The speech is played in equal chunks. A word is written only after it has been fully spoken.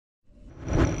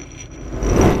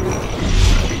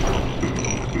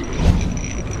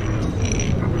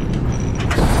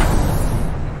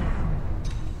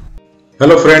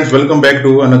Hello friends, welcome back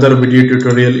to another video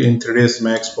tutorial in 3ds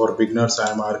Max for beginners.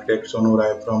 I am architect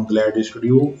Sonorai from Glad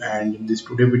Studio, and in this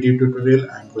today video tutorial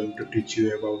I am going to teach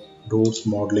you about doors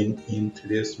modeling in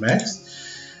 3ds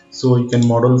Max. So you can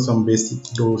model some basic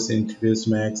doors in 3ds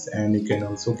Max, and you can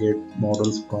also get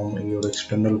models from your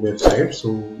external website. So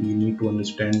you need to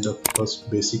understand the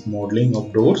first basic modeling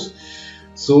of doors.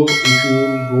 So if you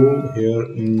will go here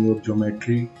in your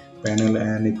geometry panel,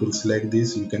 and if you select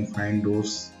this, you can find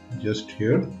doors just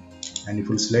here, and if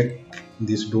you select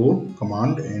this door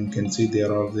command, and you can see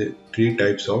there are the three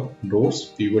types of doors: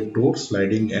 pivot door,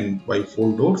 sliding, and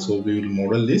bifold door. So we will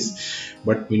model this,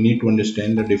 but we need to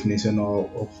understand the definition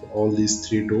of all these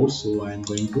three doors. So I am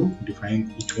going to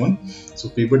define each one. So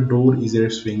pivot door is a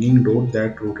swinging door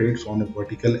that rotates on a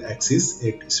vertical axis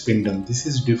at spindle. This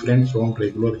is different from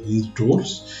regular hinged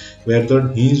doors, where the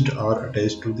hinged are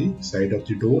attached to the side of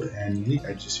the door and the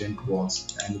adjacent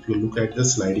walls. And if you look at the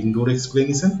sliding door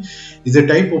explanation, is a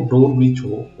type of door which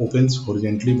opens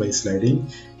horizontally by sliding,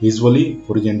 usually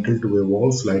horizontal to a wall.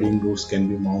 Sliding doors can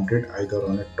be mounted either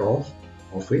on a top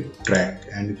of a track.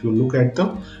 And if you look at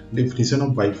the definition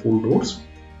of bifold doors,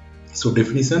 so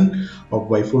definition of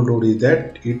bifold door is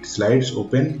that it slides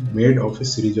open, made of a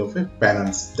series of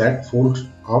panels that fold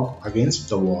up against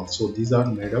the wall. So these are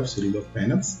made of series of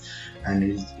panels, and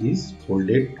it is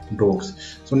folded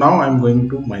doors. So now I am going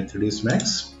to my 3ds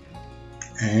Max,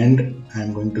 and I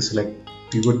am going to select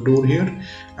pivot door here,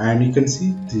 and you can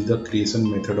see this is the creation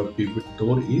method of pivot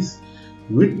door is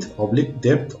width, oblique,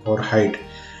 depth, or height.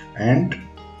 And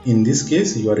in this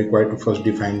case you are required to first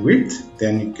define width,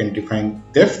 then you can define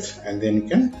depth, and then you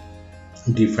can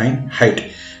define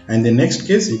height. And the next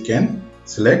case you can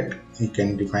select, you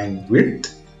can define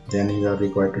width, then you are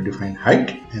required to define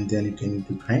height, and then you can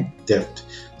define depth.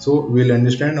 So we'll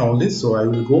understand all this. So I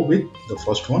will go with the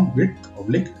first one: width,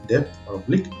 oblique, depth,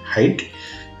 oblique, height.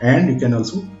 And you can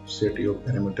also set your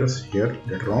parameters here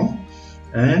later on.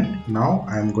 And now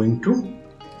I am going to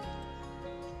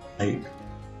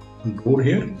door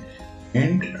here,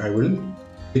 and I will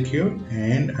click here,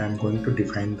 and I am going to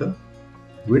define the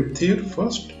width here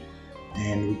first,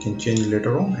 and we can change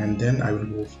later on. And then I will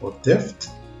go for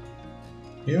depth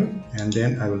here, and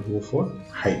then I will go for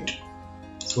height.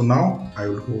 So now I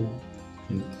will go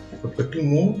in perspective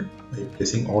mode by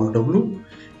pressing Alt W,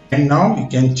 and now you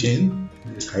can change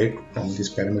this height from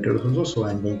this parameter also. So I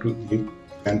am going to give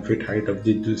 10 feet height of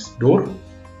this door, you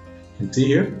can see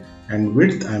here, and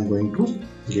width I am going to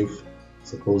give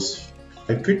suppose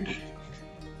 5 feet,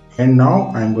 and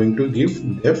now I am going to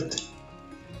give depth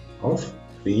of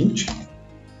 3 inch.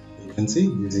 You can see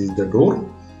this is the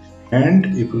door. And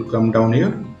if you come down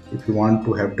here, if you want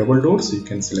to have double doors, you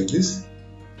can select this,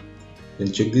 you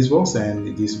can check this box,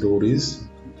 and this door is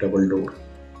double door.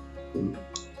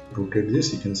 Rotate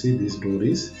this, you can see this door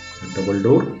is a double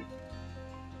door. You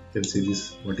can see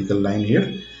this vertical line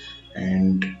here,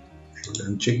 and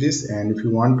uncheck this. And if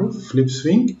you want to flip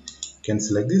swing, you can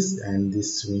select this, and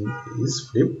this swing is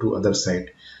flipped to other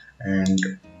side. And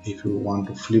if you want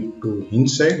to flip to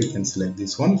hinge side, you can select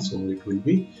this one, so it will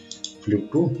be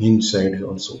flip to hinge side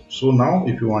also. So now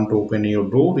if you want to open your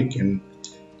door, you can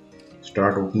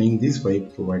start opening this by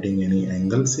providing any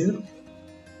angles here,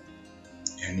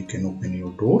 and you can open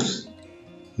your doors.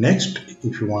 Next,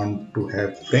 if you want to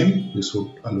have frame, you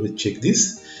should always check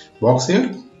this box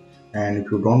here, and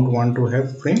if you don't want to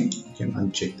have frame, you can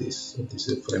uncheck this. So this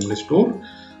is a frameless door.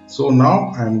 So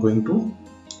now I am going to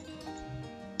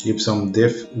give some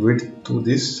depth width to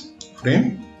this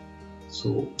frame.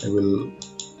 So I will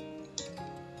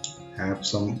have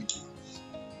some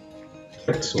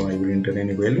depth, so I will enter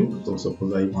any value. So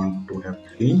suppose I want to have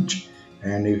 3 inch,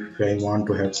 and if I want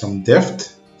to have some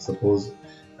depth, suppose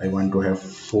I want to have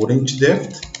 4 inch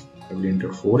depth, I will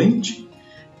enter 4 inch,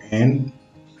 and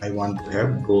I want to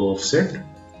have door offset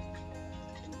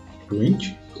 2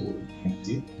 inch. So you can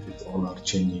see these all are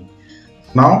changing.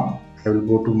 Now I will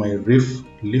go to my lift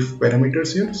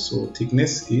parameters here. So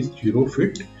thickness is 0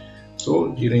 feet,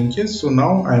 so 0 inches. So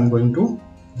now I am going to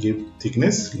give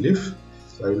thickness lift,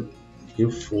 so I will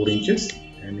give 4 inches,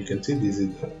 and you can see this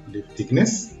is the lift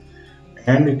thickness.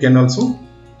 And you can also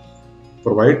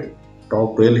provide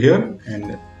top rail here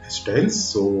and styles.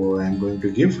 So I am going to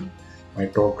give my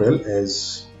top rail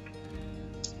as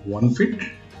 1 feet,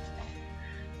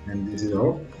 and this is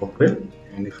our top rail.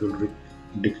 And if you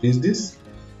decrease this,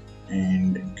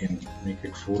 and you can make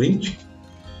it 4 inch,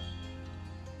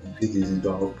 this is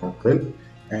the our top rail.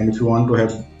 And if you want to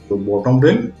have the bottom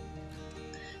rail, you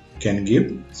can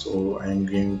give. So I am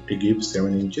going to give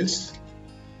 7 inches.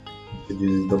 This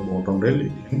is the bottom rail.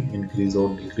 You can increase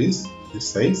or decrease this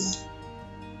size.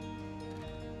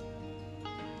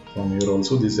 from here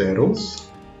also these arrows.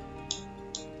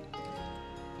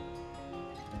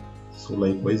 So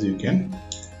likewise you can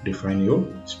define your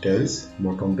styles,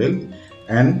 bottom tail,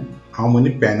 and how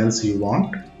many panels you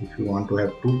want. If you want to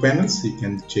have 2 panels, you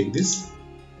can check this,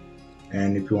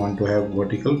 and if you want to have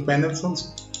vertical panels also,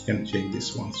 you can check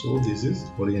this one. So this is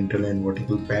horizontal and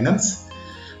vertical panels,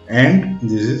 and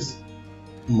this is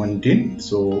mountain.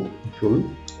 So if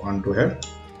you want to have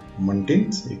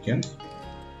mountains, you can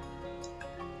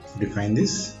define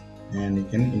this, and you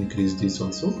can increase this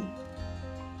also.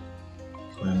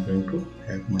 So I am going to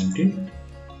have mountain.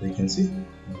 So you can see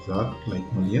these are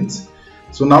like millions.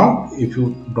 So now if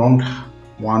you don't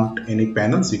want any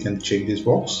panels, you can check this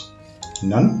box,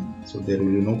 none. So there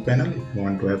will be no panel. If you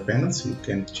want to have panels, you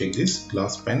can check this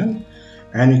glass panel,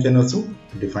 and you can also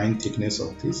define thickness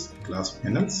of these glass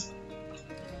panels,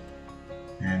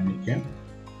 and you can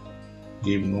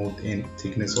give no any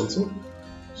thickness also.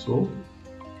 So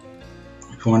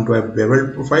if you want to have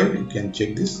bevel profile, you can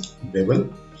check this bevel,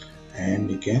 and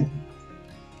you can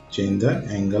change the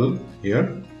angle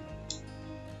here.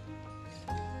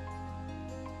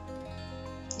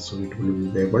 So it will be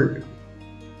beveled.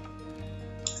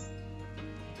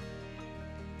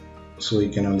 So you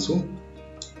can also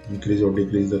increase or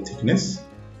decrease the thickness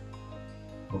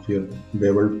of your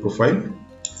beveled profile. You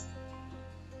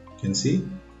can see,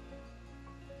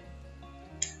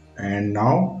 and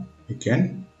now you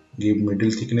can give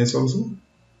middle thickness also,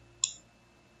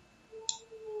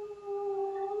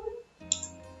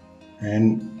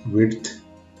 and width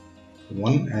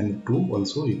 1 and 2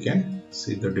 also. You can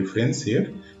see the difference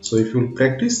here. So if you will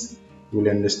practice, you will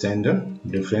understand the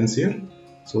difference here.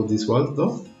 So this was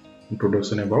the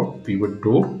introduction about pivot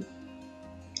door.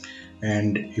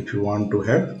 And if you want to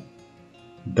have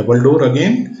double door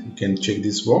again, you can check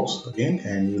this box again,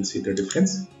 and you will see the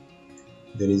difference.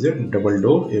 There is a double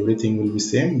door, everything will be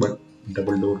same, but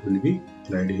double door will be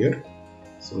applied here.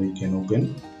 So you can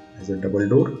open as a double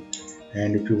door.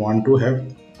 And if you want to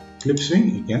have flip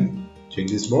swing, you can check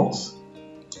this box,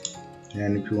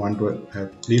 and if you want to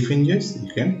have flip hinges, you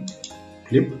can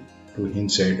flip to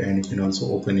hinge side, and you can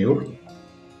also open your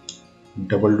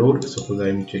double door. Suppose I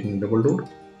am checking double door,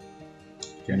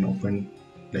 you can open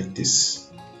like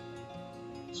this.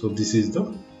 So this is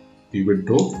the pivot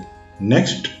door.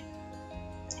 Next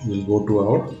we'll go to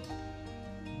our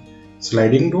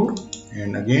sliding door,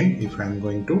 and again if I am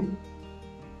going to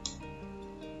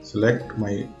select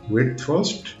my width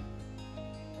first,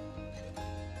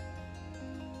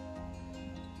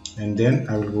 and then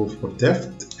I will go for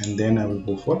depth, and then I will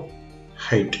go for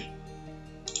height.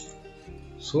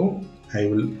 So I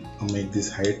will make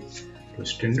this height to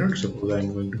standard. Suppose I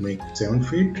am going to make 7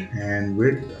 feet, and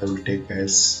width I will take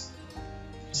as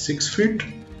 6 feet,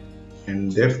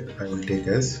 and depth I will take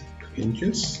as 2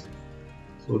 inches.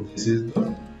 So this is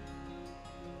the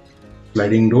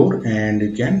sliding door, and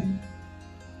you can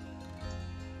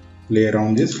play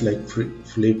around this, like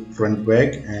flip front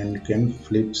back, and you can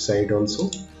flip side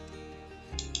also.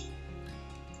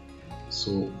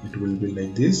 So it will be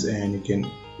like this, and you can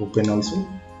open also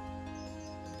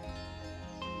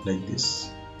like this.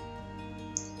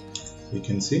 So you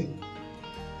can see.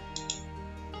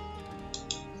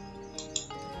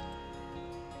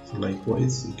 So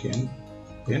likewise you can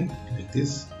open like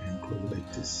this and close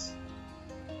like this.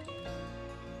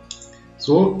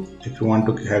 So if you want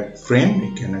to have frame,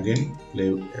 you can again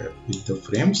play with the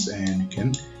frames, and you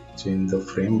can change the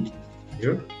frame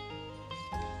here,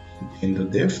 change the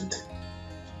depth.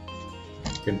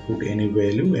 You can put any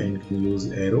value, and you can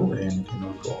use arrow, and you can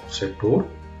also offset door.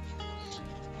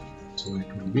 So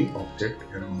it will be offset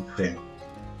around frame.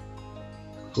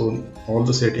 So all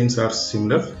the settings are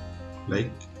similar,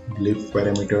 like lift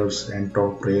parameters and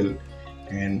top rail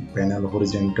and panel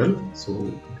horizontal. So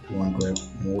if you want to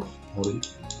have more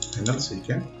panels, you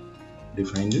can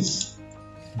define this.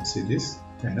 You see these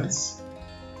panels.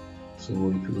 So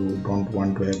if you don't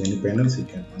want to have any panels, you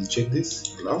can uncheck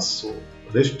this glass. So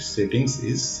rest settings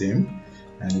is same,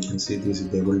 and you can see this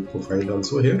beveled profile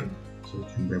also here, so you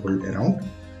can bevel around.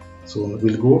 So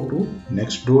we'll go to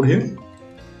next door here,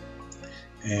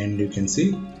 and you can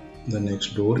see the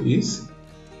next door is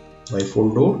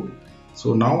bifold door.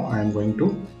 So now I am going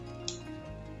to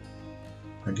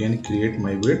again create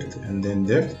my width, and then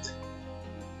depth,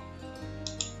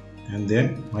 and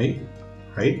then my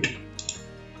height.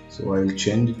 So I will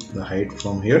change the height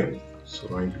from here. So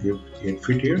I will give 8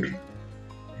 feet here,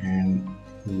 and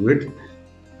width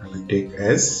I will take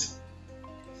as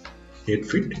 8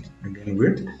 feet, again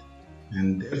width,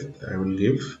 and depth I will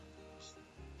give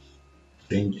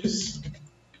inches.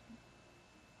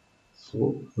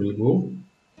 So we'll go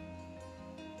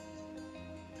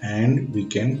and we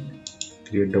can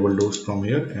create double doors from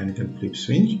here, and you can flip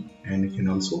swing, and you can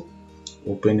also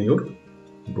open your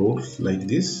doors like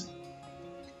this.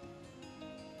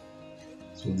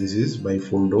 So this is by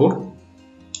full door,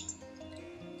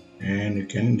 and you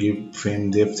can give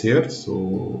frame depth here.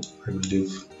 So I will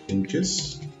give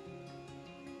inches.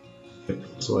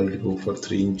 So I will go for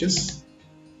 3 inches,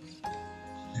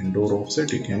 and door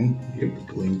offset you can give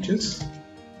 2 inches.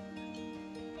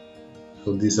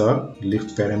 So these are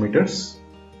lift parameters.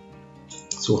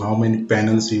 So how many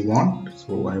panels we want?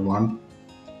 So I want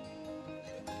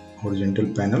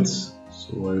horizontal panels,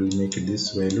 so I will make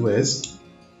this value as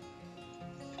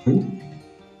 2,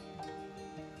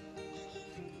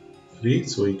 3.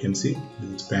 So you can see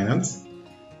these panels,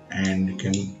 and you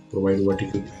can provide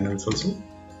vertical panels also.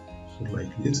 So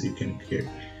like this you can create.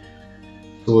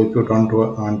 So if you don't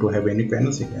want to have any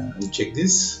panels, you can uncheck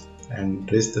this,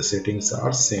 and rest the settings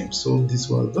are same. So this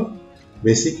was the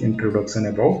basic introduction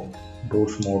about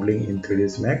doors modeling in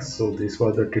 3ds Max. So this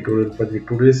was the tutorial for the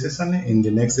today's session. In the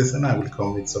next session I will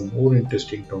come with some more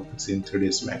interesting topics in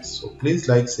 3ds Max. So please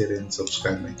like, share and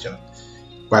subscribe my channel.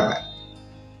 Bye bye.